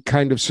 if any,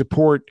 kind of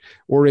support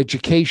or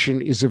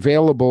education is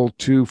available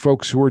to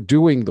folks who are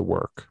doing the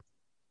work.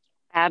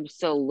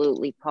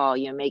 Absolutely, Paul.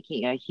 You're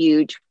making a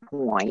huge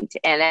point.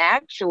 And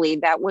actually,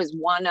 that was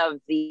one of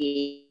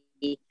the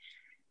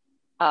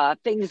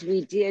things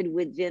we did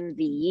within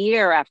the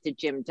year after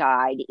Jim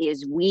died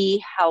is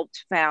we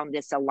helped found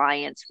this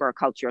Alliance for a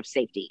Culture of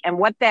Safety. And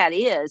what that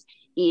is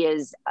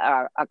it's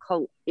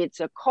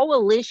a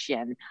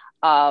coalition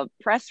of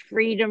press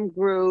freedom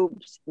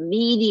groups,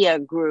 media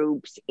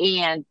groups,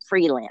 and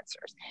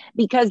freelancers.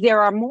 Because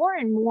there are more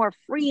and more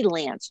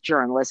freelance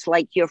journalists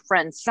like your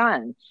friend's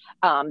son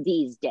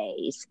these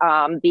days,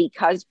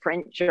 because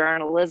print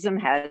journalism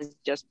has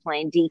just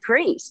plain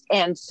decreased.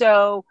 And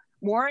so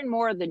more and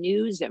more of the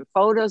news and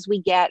photos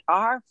we get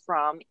are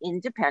from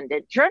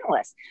independent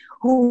journalists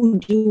who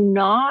do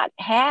not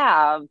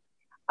have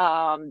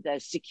the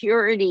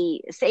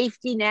security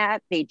safety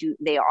net.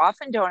 They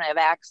often don't have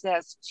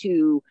access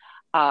to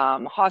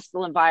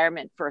hostile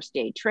environment first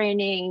aid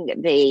training.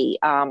 They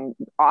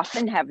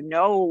often have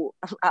no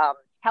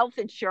health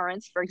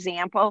insurance, for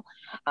example,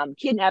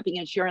 kidnapping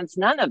insurance,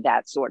 none of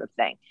that sort of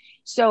thing.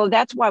 So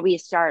that's why we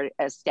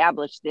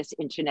established this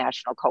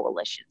international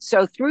coalition.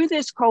 So through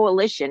this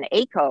coalition,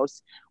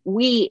 ACOS,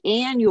 we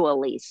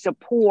annually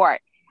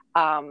support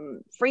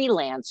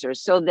freelancers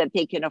so that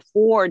they can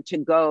afford to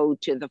go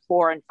to the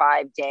 4 and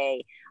 5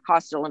 day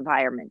hostile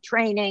environment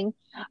training.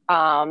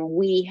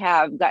 We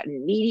have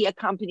gotten media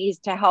companies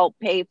to help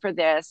pay for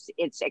this.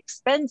 It's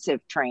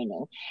expensive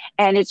training,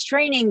 and it's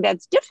training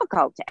that's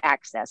difficult to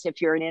access if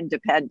you're an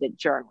independent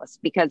journalist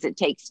because it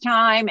takes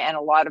time and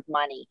a lot of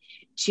money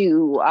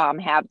to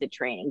have the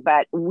training.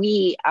 But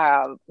we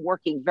are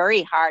working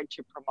very hard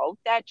to promote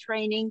that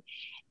training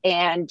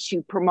and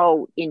to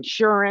promote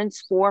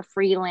insurance for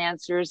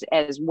freelancers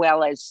as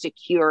well as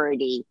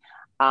security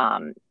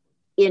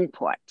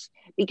input.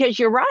 Because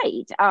you're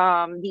right,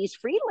 these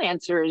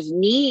freelancers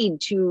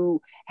need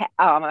to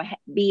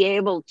be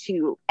able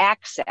to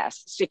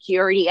access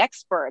security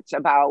experts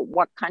about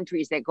what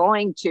countries they're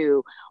going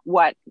to,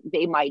 what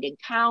they might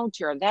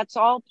encounter. That's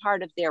all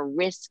part of their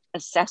risk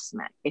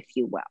assessment, if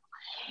you will.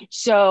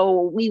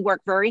 So we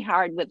work very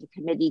hard with the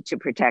Committee to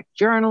Protect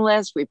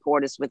Journalists,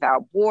 Reporters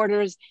Without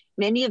Borders,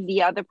 many of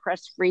the other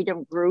press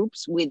freedom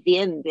groups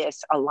within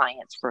this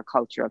Alliance for a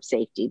Culture of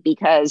Safety,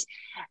 because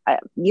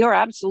you're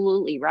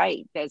absolutely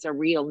right. There's a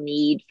real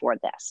need for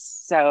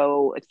this.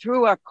 So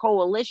through a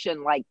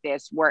coalition like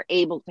this, we're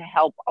able to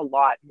help a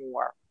lot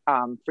more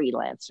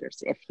freelancers,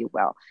 if you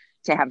will,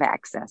 to have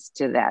access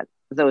to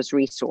those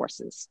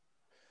resources.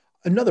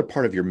 Another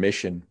part of your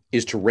mission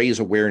is to raise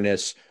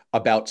awareness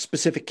about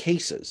specific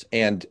cases.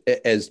 And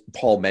as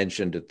Paul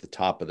mentioned at the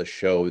top of the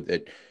show,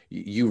 that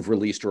you've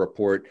released a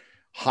report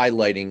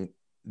highlighting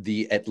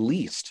the at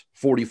least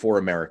 44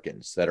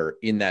 Americans that are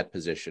in that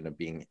position of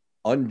being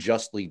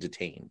unjustly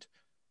detained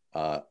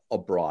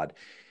abroad.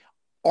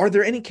 Are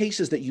there any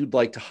cases that you'd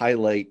like to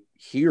highlight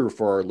here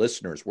for our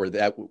listeners where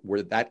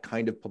that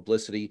kind of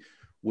publicity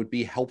would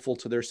be helpful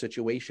to their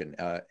situation?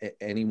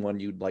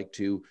 Anyone you'd like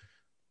to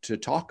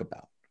talk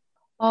about?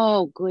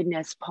 Oh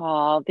goodness,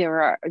 Paul,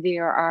 there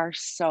are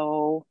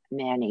so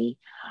many.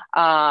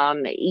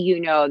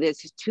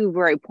 There's 2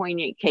 very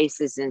poignant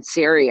cases in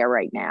Syria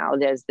right now.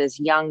 There's this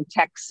young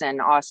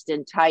Texan,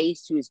 Austin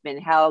Tice, who's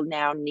been held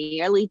now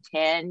nearly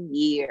 10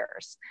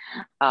 years.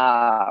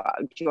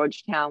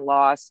 Georgetown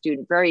law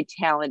student, very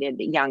talented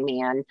young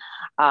man.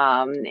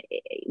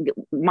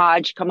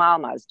 Maj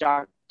Kamalmaz,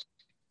 Dr.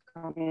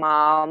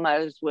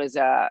 Kamalmaz is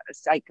a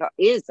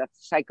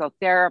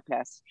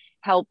psychotherapist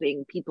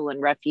helping people in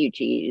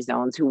refugee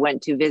zones who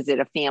went to visit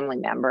a family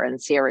member in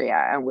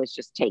Syria and was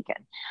just taken.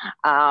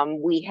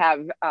 We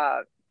have,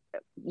 the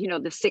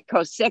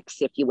Citco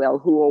Six, if you will,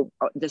 who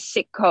are the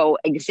Citco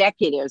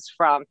executives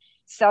from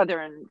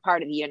southern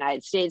part of the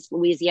United States,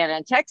 Louisiana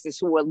and Texas,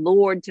 who were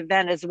lured to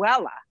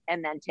Venezuela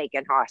and then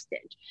taken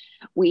hostage.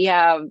 We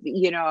have,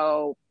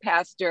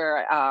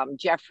 Pastor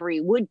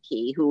Jeffrey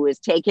Woodkey, who was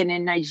taken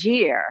in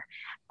Niger.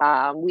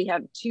 We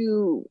have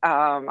 2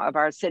 of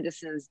our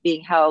citizens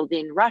being held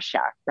in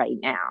Russia right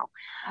now.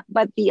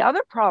 But the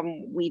other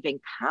problem we've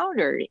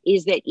encountered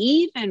is that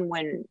even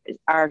when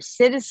our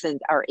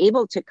citizens are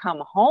able to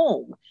come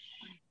home,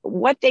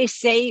 what they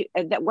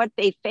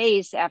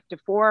face after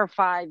 4 or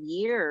 5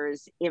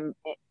 years in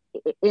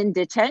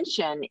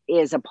detention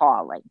is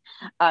appalling.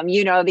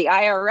 The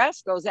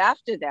IRS goes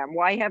after them.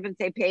 Why haven't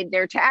they paid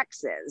their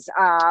taxes?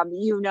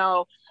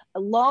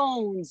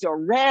 Loans or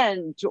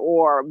rent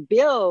or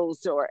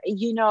bills or,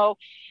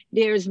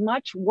 there's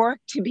much work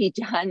to be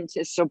done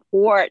to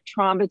support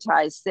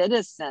traumatized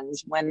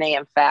citizens when they,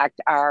 in fact,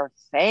 are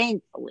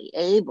thankfully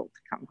able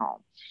to come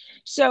home.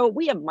 So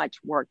we have much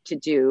work to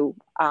do,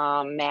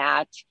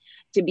 Matt,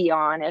 to be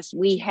honest.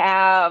 We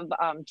have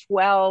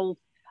 12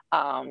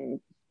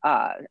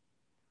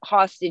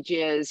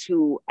 hostages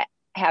who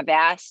have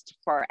asked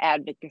for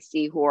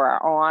advocacy who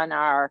are on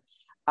our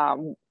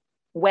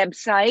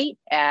website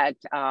at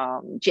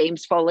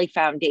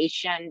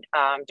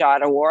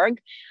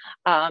jamesfoleyfoundation.org.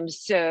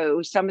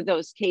 So some of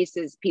those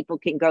cases people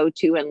can go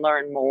to and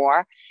learn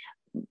more.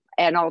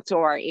 And also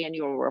our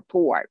annual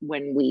report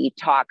when we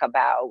talk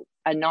about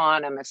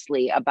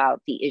anonymously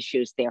about the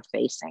issues they're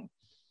facing.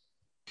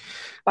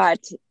 But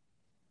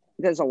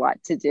there's a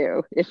lot to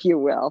do, if you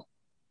will.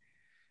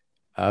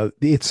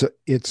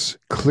 It's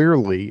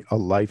clearly a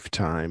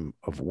lifetime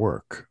of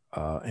work,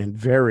 and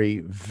very,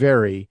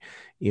 very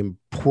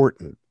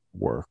important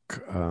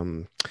work.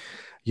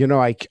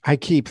 I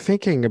keep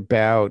thinking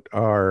about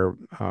our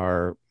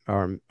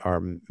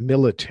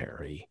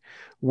military,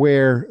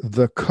 where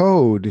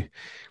the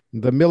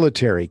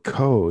military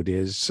code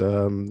is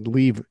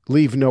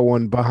leave no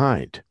one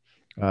behind.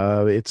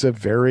 It's a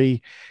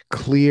very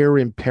clear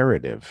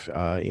imperative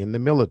in the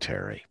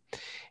military.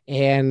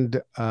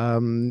 And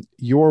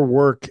your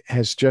work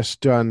has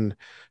just done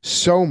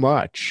so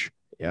much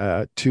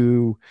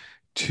to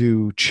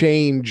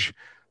change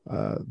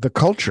the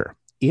culture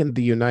in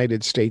the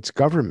United States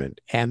government,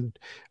 and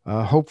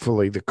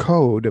hopefully the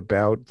code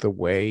about the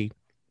way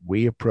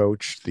we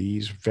approach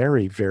these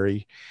very,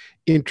 very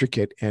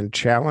intricate and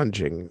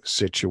challenging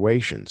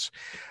situations.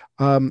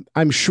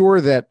 I'm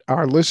sure that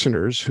our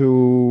listeners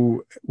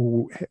who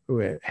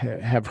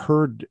have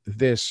heard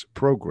this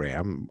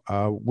program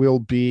will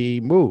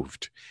be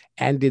moved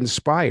and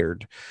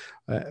inspired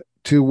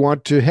to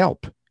want to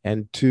help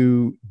and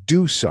to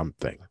do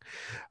something.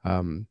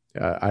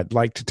 I'd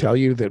like to tell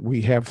you that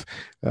we have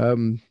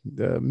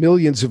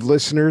millions of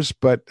listeners,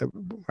 but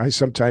I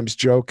sometimes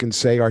joke and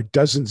say our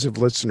dozens of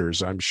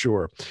listeners, I'm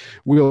sure.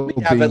 We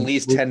have at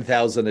least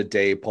 10,000 a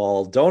day,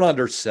 Paul. Don't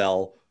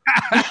undersell.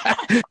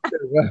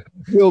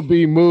 Will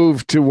be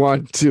moved to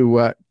want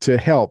to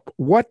help.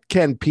 What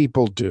can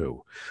people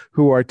do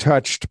who are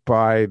touched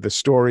by the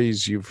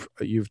stories you've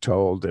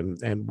told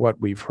and what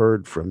we've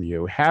heard from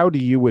you? How do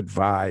you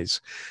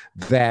advise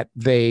that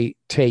they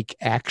take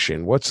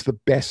action? What's the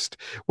best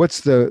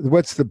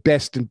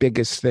and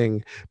biggest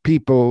thing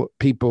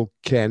people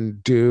can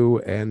do,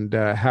 and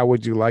how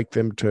would you like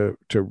them to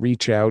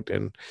reach out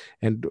and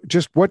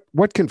just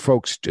what can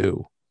folks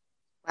do?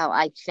 Well,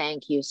 I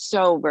thank you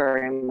so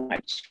very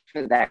much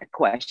for that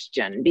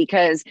question,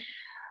 because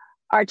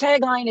our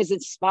tagline is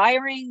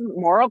inspiring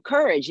moral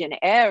courage in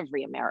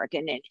every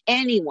American and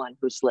anyone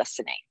who's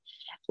listening.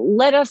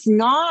 Let us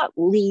not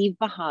leave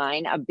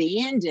behind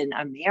abandoned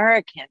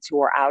Americans who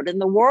are out in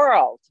the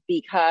world,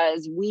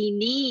 because we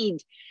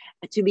need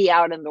to be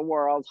out in the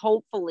world,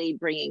 hopefully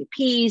bringing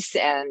peace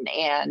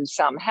and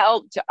some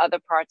help to other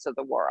parts of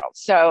the world.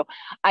 So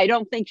I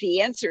don't think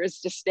the answer is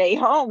to stay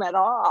home at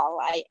all.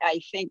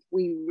 I think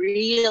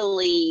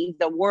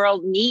the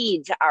world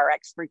needs our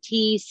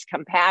expertise,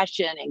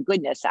 compassion, and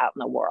goodness out in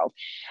the world.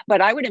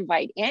 But I would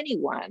invite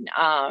anyone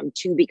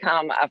to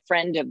become a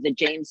friend of the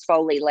James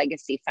Foley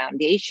Legacy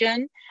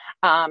Foundation.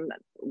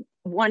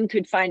 One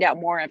could find out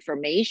more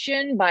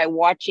information by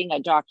watching a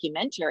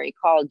documentary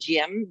called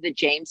Jim, the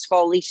James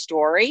Foley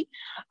Story.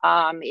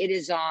 It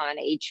is on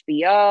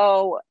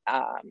HBO,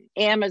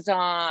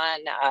 Amazon,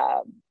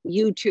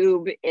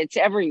 YouTube. It's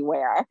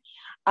everywhere.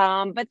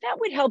 But that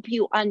would help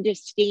you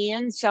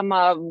understand some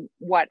of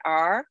what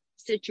our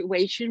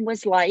situation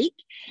was like.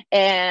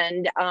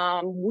 And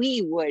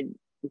we would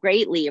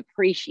greatly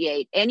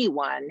appreciate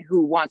anyone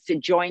who wants to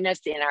join us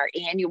in our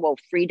annual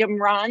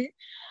Freedom Run.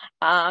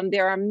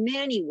 There are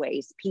many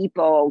ways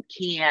people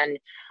can,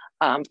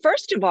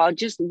 first of all,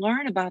 just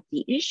learn about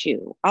the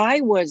issue.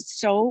 I was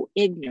so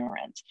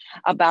ignorant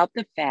about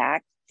the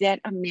fact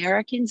that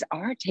Americans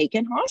are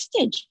taken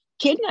hostage,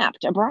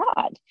 kidnapped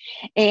abroad,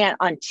 and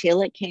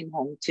until it came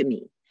home to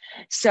me.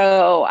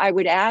 So I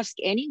would ask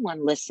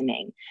anyone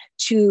listening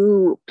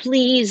to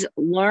please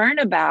learn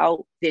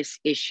about this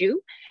issue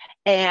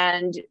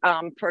and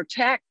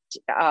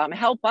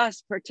help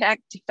us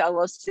protect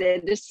fellow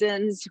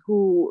citizens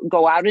who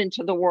go out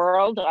into the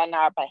world on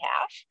our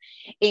behalf,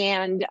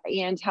 and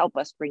help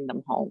us bring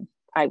them home.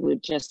 I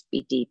would just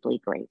be deeply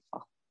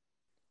grateful.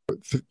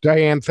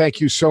 Diane,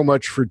 thank you so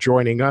much for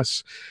joining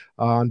us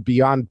on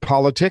Beyond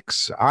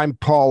Politics. I'm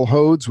Paul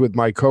Hodes with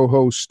my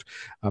co-host,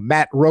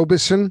 Matt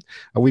Robison.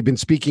 We've been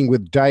speaking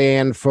with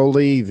Diane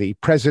Foley, the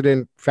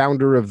president,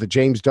 founder of the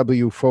James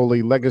W.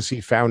 Foley Legacy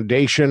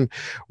Foundation,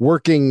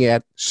 working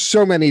at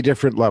so many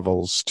different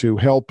levels to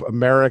help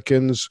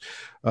Americans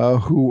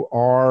who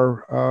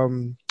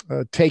are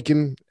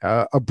taken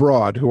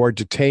abroad, who are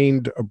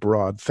detained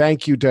abroad.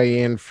 Thank you,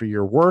 Diane, for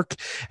your work.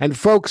 And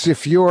folks,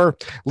 if you're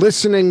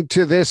listening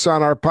to this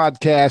on our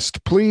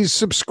podcast, please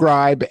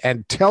subscribe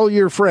and tell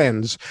your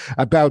friends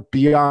about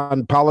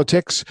Beyond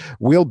Politics.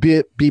 We'll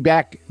be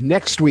back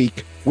next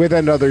week with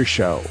another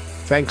show.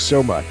 Thanks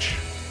so much.